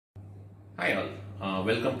Hi all,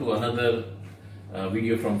 welcome to another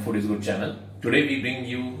video from Foodzgood channel. Today we bring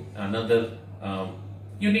you another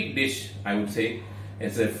unique dish, I would say.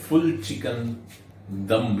 It's a full chicken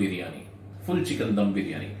dum biryani. Full chicken dum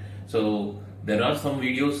biryani. So there are some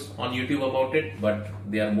videos on YouTube about it, but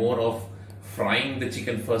they are more of frying the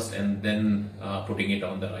chicken first and then putting it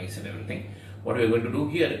on the rice and everything. What we're going to do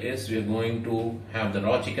here is we're going to have the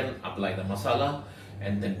raw chicken, apply the masala,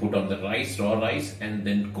 and then put on the rice, raw rice, and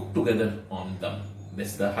then cook together on dum.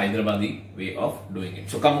 This is the Hyderabadi way of doing it.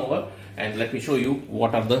 So come over and let me show you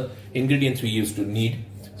what are the ingredients we used to need.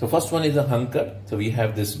 So first one is a hankad. So we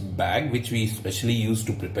have this bag which we specially use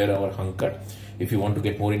to prepare our hankad. If you want to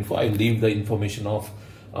get more info, I'll leave the information of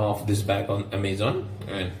this bag on Amazon,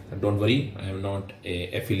 and don't worry, I am not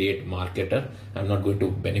a affiliate marketer. I'm not going to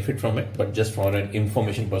benefit from it, but just for an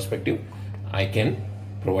information perspective I can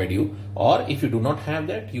provide you. Or if you do not have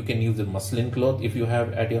that, you can use the muslin cloth if you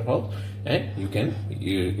have at your house, and you can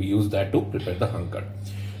use that to prepare the hankad.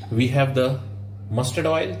 We have the mustard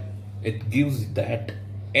oil. It gives that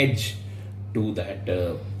edge to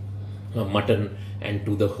that mutton and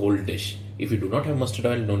to the whole dish. If you do not have mustard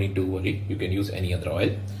oil, no need to worry, you can use any other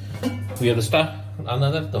oil. We have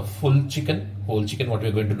the full chicken, whole chicken. What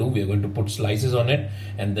we're going to do, we're going to put slices on it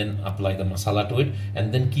and then apply the masala to it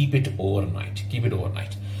and then keep it overnight.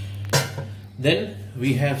 Then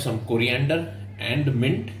we have some coriander and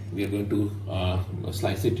mint. We are going to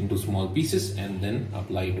slice it into small pieces and then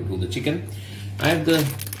apply it to the chicken. I have the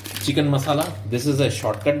chicken masala. This is a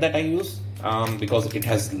shortcut that I use because it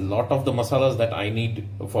has a lot of the masalas that I need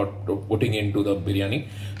for putting into the biryani.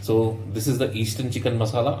 So this is the Eastern chicken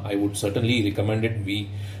masala. I would certainly recommend it. We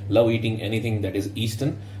love eating anything that is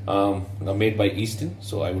Eastern, made by Eastern.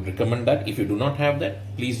 So I would recommend that. If you do not have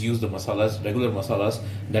that, please use the masalas, regular masalas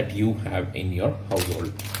that you have in your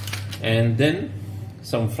household. And then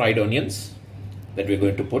some fried onions that we're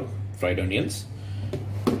going to put, fried onions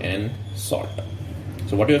and salt.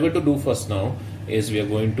 So what we are going to do first now is we are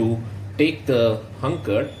going to take the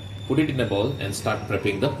hankad, put it in a bowl and start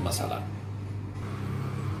prepping the masala.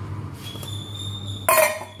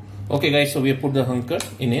 Okay guys, so we have put the hankad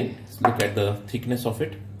in. Look at the thickness of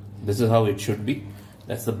it. This is how it should be.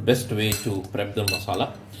 That's the best way to prep the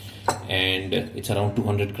masala, and it's around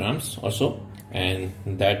 200 grams or so, and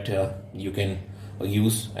that you can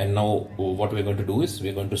use. And now what we're going to do is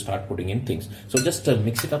we're going to start putting in things. So just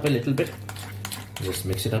mix it up a little bit. Just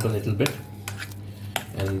mix it up a little bit,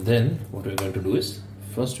 and then what we're going to do is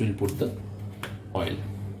first we'll put the oil.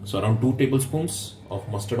 So around 2 tablespoons of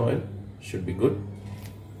mustard oil should be good.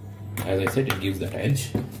 As I said, it gives that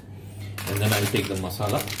edge. And then I'll take the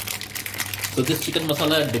masala. So this chicken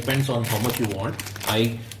masala depends on how much you want.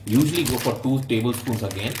 I usually go for 2 tablespoons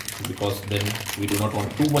again, because then we do not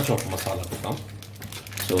want too much of masala to come.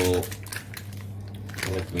 So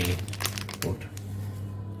let me put,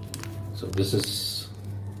 so this is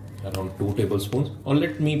around 2 tablespoons, or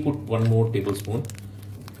let me put 1 more tablespoon.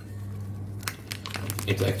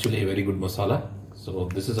 It's actually a very good masala. So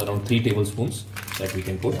this is around 3 tablespoons that we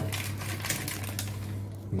can put.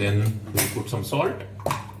 Then we'll put some salt.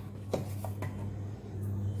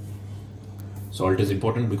 Salt is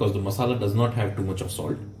important because the masala does not have too much of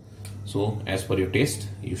salt. So as per your taste,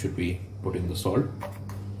 you should be putting the salt.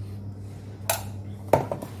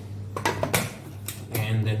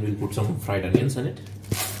 And then we'll put some fried onions in it.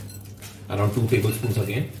 Around 2 tablespoons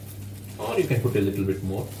again, or you can put a little bit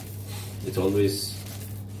more. It always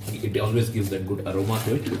gives that good aroma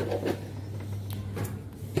to it.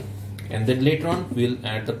 And then later on we'll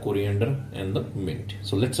add the coriander and the mint.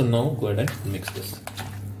 So let's now go ahead and mix this.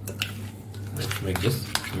 Let's make this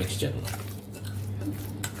mixture now.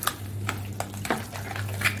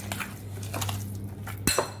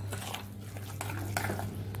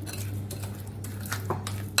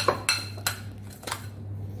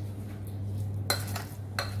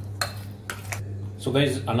 So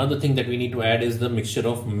guys, another thing that we need to add is the mixture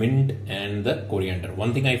of mint and the coriander.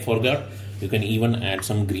 One thing I forgot, you can even add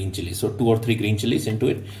some green chilies. So 2 or 3 green chilies into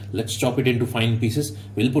it. Let's chop it into fine pieces.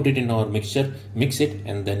 We'll put it in our mixture, mix it,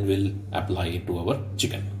 and then we'll apply it to our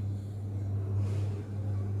chicken.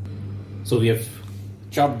 So we have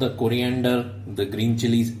chopped the coriander, the green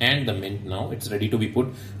chilies and the mint. Now it's ready to be put.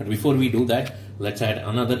 But before we do that, let's add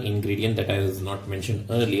another ingredient that I was not mentioned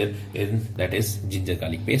earlier, and that is ginger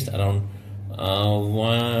garlic paste. Around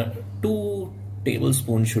 2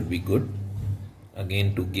 tablespoons should be good,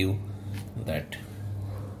 again to give that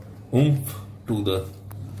oomph to the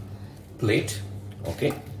plate.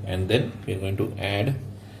 Okay, and then we're going to add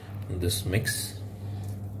this mix.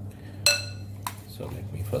 So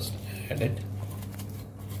let me first add it.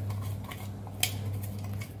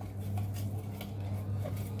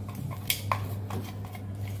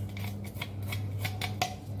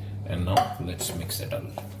 And now let's mix it up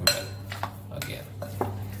well again.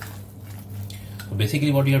 So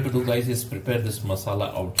basically what you have to do, guys, is prepare this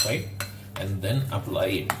masala outside and then apply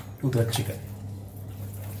it to the chicken.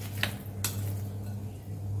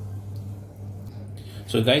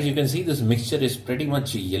 So guys, you can see this mixture is pretty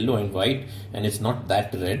much yellow and white, and it's not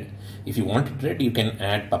that red. If you want it red, you can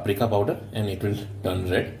add paprika powder and it will turn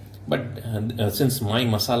red. But since my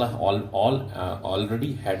masala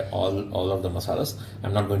already had all of the masalas,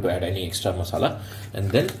 I'm not going to add any extra masala.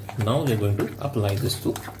 And then now we're going to apply this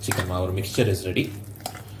to chicken. Our mixture is ready.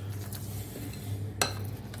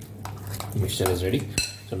 Mixture is ready.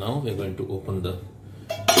 So now we're going to open the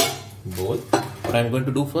bowl. What I'm going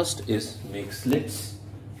to do first is make slits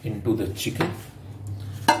into the chicken.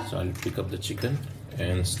 So I'll pick up the chicken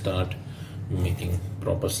and start making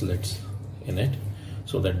proper slits in it,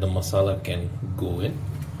 so that the masala can go in.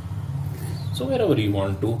 So wherever you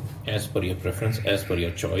want to, as per your preference, as per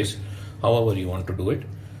your choice, however you want to do it,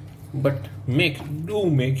 but do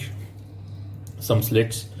make some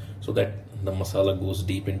slits so that the masala goes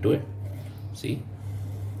deep into it. See,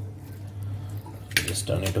 just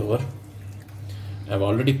turn it over. I've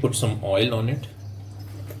already put some oil on it,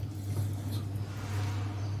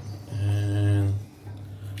 and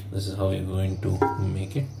this is how you're going to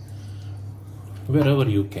make it wherever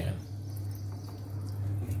you can.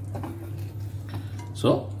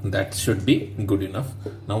 So that should be good enough.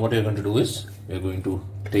 Now what you're going to do is we're going to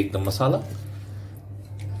take the masala.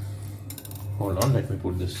 Hold on, let me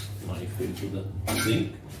put this knife into the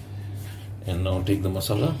sink. And now take the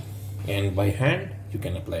masala, and by hand you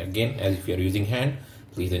can apply again. As if you are using hand,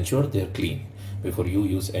 please ensure they are clean before you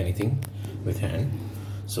use anything with hand.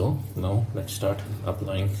 So now let's start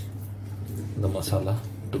applying the masala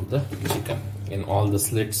to the chicken. In all the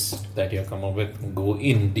slits that you come up with, go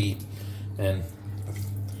in deep and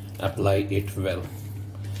apply it well.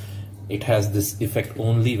 It has this effect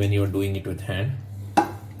only when you are doing it with hand.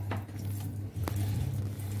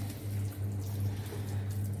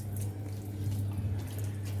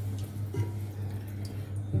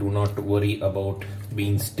 Do not worry about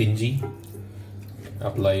being stingy.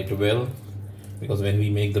 Apply it well, because when we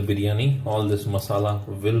make the biryani, all this masala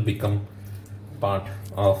will become part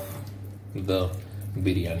of the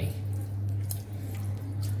biryani.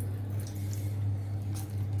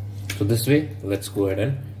 So this way, let's go ahead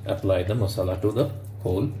and apply the masala to the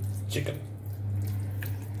whole chicken.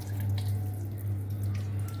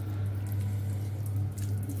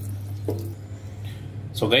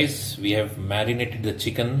 So guys, we have marinated the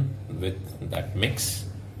chicken with that mix,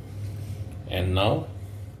 and now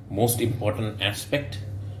most important aspect,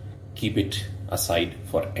 keep it aside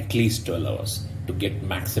for at least 12 hours to get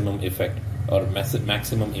maximum effect or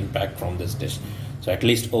maximum impact from this dish. So at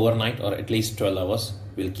least overnight or at least 12 hours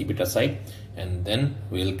we'll keep it aside, and then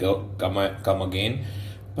we'll come again,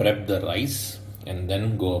 prep the rice, and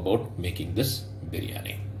then go about making this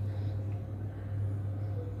biryani.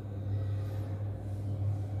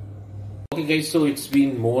 Okay guys, so it's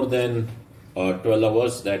been more than 12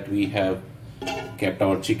 hours that we have kept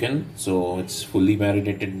our chicken, so it's fully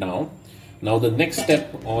marinated now. Now the next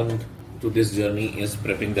step on to this journey is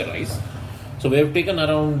prepping the rice. So we have taken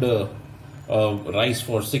around rice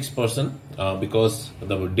for 6 person, because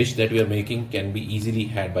the dish that we are making can be easily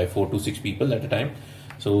had by 4 to 6 people at a time.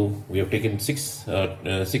 So we have taken 6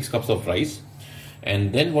 cups of rice,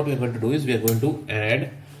 and then what we are going to do is we are going to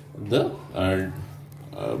add the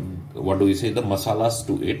the masalas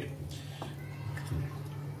to it.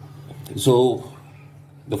 So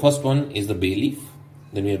the first one is the bay leaf,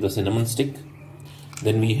 then we have the cinnamon stick,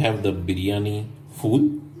 then we have the Biryani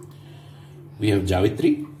Phool, we have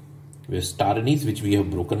Javitri, we have star anise which we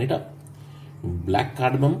have broken it up, black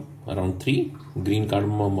cardamom around 3, green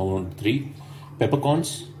cardamom around 3,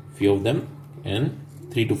 peppercorns, few of them, and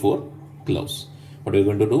 3 to 4 cloves. What we're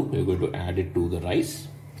going to do, we're going to add it to the rice.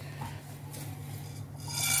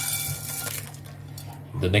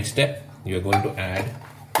 The next step, you are going to add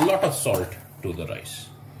a lot of salt to the rice,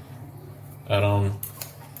 around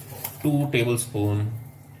 2 tablespoons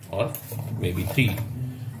or maybe 3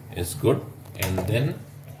 is good. And then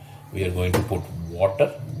we are going to put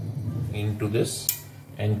water into this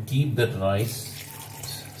and keep the rice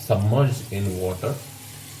submerged in water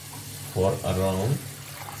for around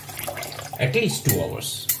at least 2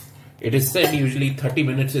 hours. It is said usually 30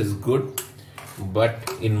 minutes is good, but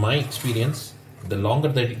in my experience, the longer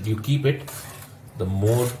that you keep it, the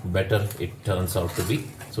more better it turns out to be.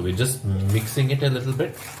 So we're just mixing it a little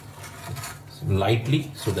bit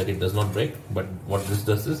lightly so that it does not break. But what this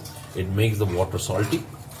does is it makes the water salty,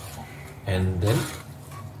 and then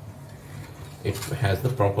it has the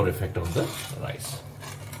proper effect on the rice.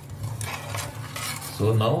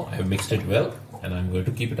 So now I have mixed it well and I'm going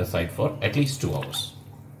to keep it aside for at least 2 hours.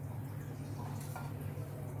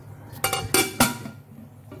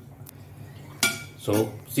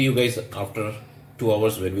 So see you guys after 2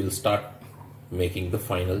 hours when we'll start making the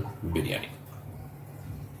final biryani.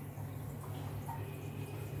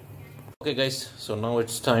 Okay guys, so now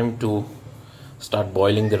it's time to start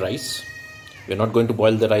boiling the rice. We're not going to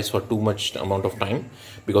boil the rice for too much amount of time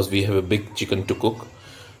because we have a big chicken to cook.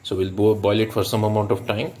 So we'll boil it for some amount of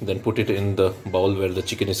time, then put it in the bowl where the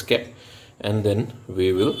chicken is kept, and then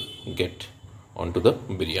we will get onto the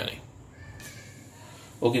biryani.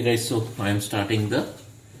 Okay guys, so I am starting the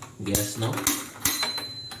gas now.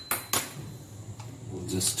 We'll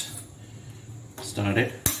just start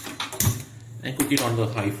it and cook it on the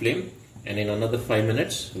high flame, and in another 5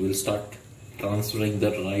 minutes we'll start transferring the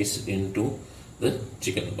rice into the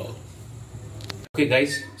chicken bowl. Okay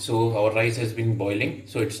guys, so our rice has been boiling,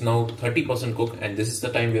 so it's now 30% cooked, and this is the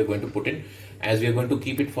time we are going to put in, as we are going to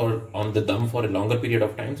keep it on the dum for a longer period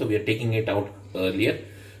of time, so we are taking it out earlier.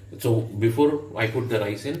 So before I put the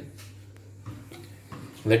rice in,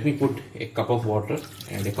 let me put a cup of water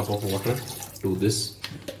and a cup of water to this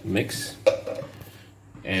mix,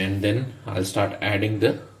 and then I'll start adding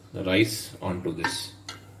the rice onto this.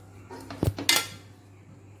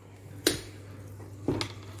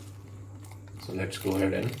 So let's go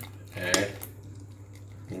ahead and add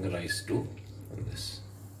the rice to this.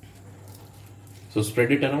 So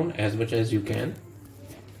spread it around as much as you can.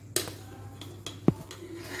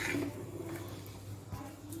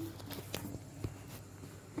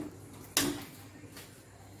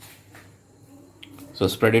 So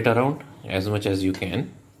spread it around as much as you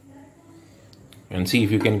can, and see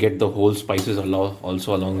if you can get the whole spices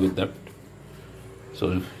also along with that,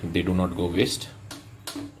 so they do not go waste.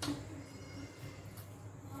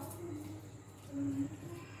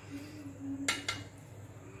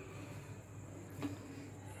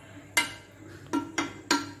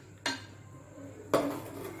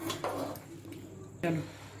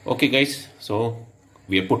 Okay guys, so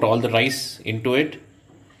we have put all the rice into it.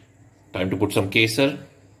 Time to put some kesar.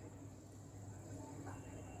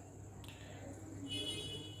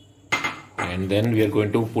 And then we are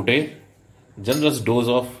going to put a generous dose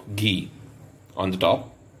of ghee on the top.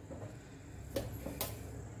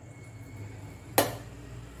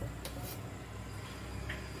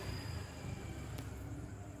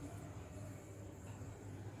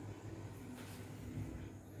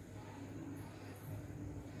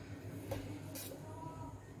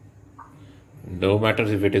 No matter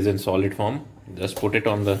if it is in solid form, just put it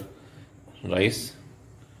on the rice,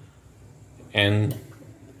 and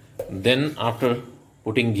then after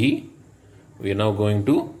putting ghee, we are now going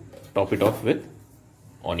to top it off with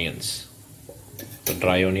onions. The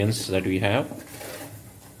dry onions that we have,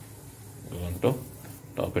 we want to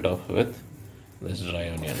top it off with this dry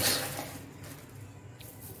onions.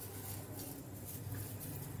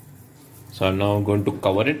 So I'm now going to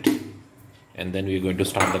cover it, and then we're going to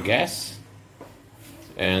start the gas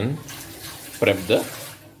and prep the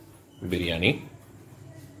biryani.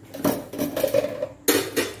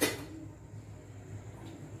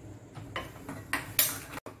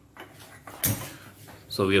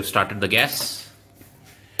 So we have started the gas.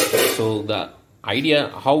 So the idea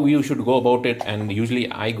how you should go about it, and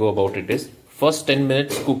usually I go about it, is first 10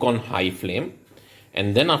 minutes cook on high flame,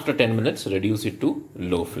 and then after 10 minutes reduce it to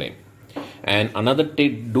low flame. And another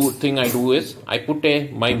thing I do is I put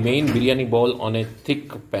my main biryani bowl on a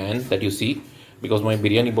thick pan that you see, because my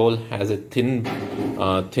biryani bowl has a thin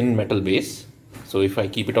metal base. So if I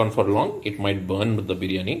keep it on for long, it might burn the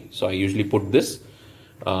biryani. So I usually put this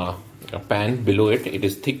pan below it. It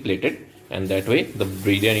is thick plated, and that way the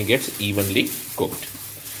biryani gets evenly cooked.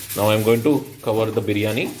 Now I'm going to cover the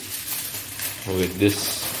biryani with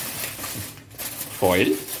this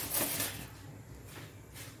foil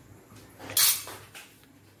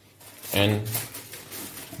and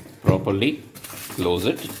properly close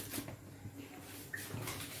it,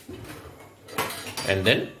 and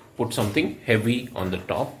then put something heavy on the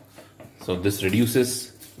top, so this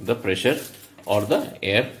reduces the pressure or the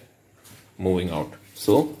air moving out.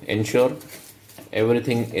 So ensure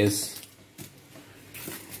everything is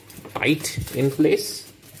tight in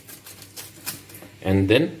place, and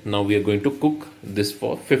then now we are going to cook this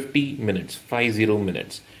for 50 minutes.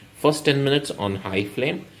 First 10 minutes on high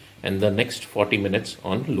flame, and the next 40 minutes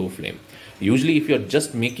on low flame. Usually if you're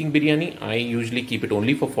just making biryani, I usually keep it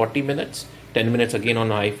only for 40 minutes, 10 minutes again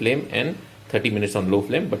on high flame and 30 minutes on low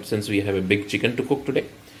flame. But since we have a big chicken to cook today,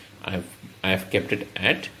 I have kept it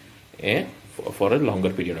at for a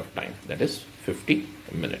longer period of time, that is 50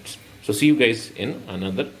 minutes. So see you guys in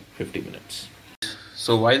another 50 minutes.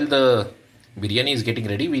 So while the biryani is getting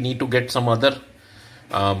ready, we need to get some other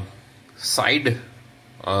side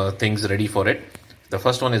things ready for it. The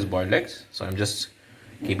first one is boiled eggs. So I'm just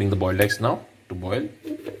keeping the boiled eggs now to boil.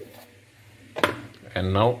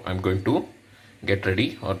 And now I'm going to get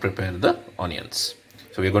ready or prepare the onions.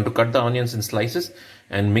 So we're going to cut the onions in slices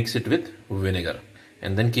and mix it with vinegar.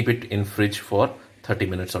 And then keep it in fridge for 30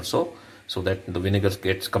 minutes or so that the vinegar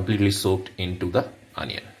gets completely soaked into the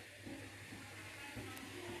onion.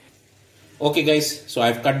 Okay guys, so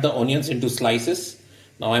I've cut the onions into slices.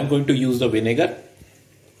 Now I'm going to use the vinegar,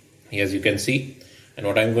 as you can see. And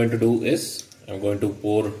what I'm going to do is, I'm going to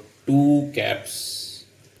pour 2 caps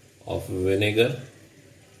of vinegar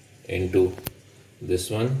into this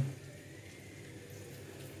one.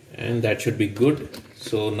 And that should be good.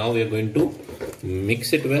 So now we are going to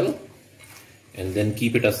mix it well and then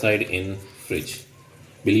keep it aside in fridge.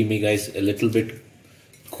 Believe me guys, a little bit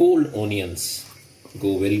cold onions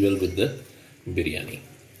go very well with the biryani.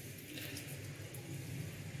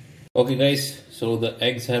 Okay guys, so the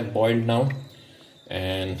eggs have boiled now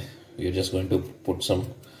and we are just going to put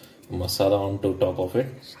some masala on top of it.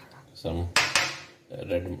 Some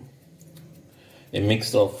a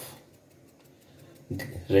mix of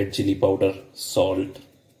red chili powder, salt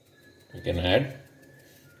you can add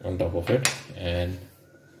on top of it, and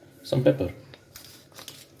some pepper.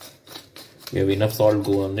 We have enough salt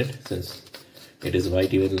go on it. Since it is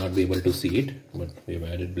white, you will not be able to see it, but we have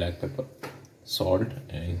added black pepper, salt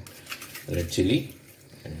and red chili,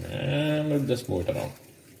 and we'll just move it around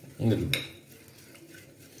a little bit,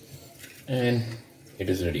 and it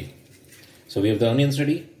is ready. So we have the onions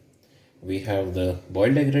ready, we have the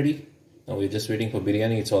boiled egg ready. Now we're just waiting for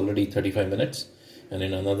biryani. It's already 35 minutes and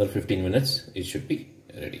in another 15 minutes it should be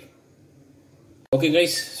ready. Okay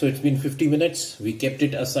guys, so it's been 50 minutes. We kept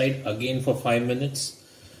it aside again for 5 minutes,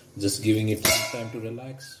 just giving it some time to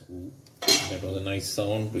relax. Ooh, that was a nice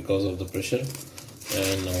sound because of the pressure.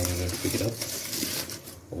 And now we're going to pick it up.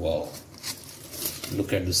 Wow,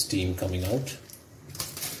 look at the steam coming out.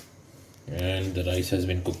 And the rice has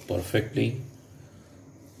been cooked perfectly.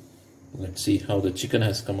 Let's see how the chicken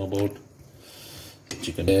has come about. The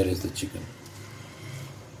chicken, there is the chicken.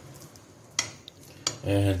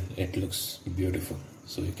 And it looks beautiful.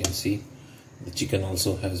 So you can see the chicken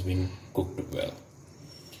also has been cooked well.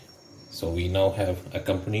 So we now have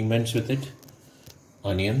accompaniments with it: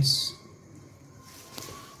 onions,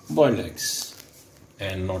 boiled eggs,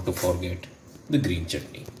 and not to forget the green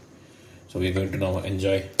chutney. So we're going to now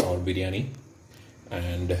enjoy our biryani,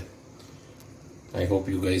 and I hope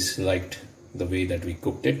you guys liked the way that we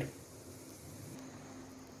cooked it.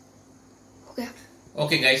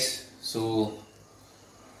 Okay guys, so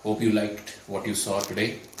hope you liked what you saw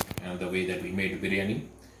today and the way that we made biryani.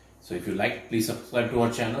 So if you liked, please subscribe to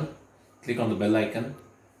our channel, click on the bell icon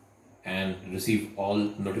and receive all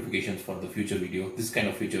notifications for the future video, this kind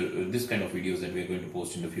of videos that we are going to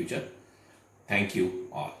post in the future. Thank you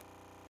all.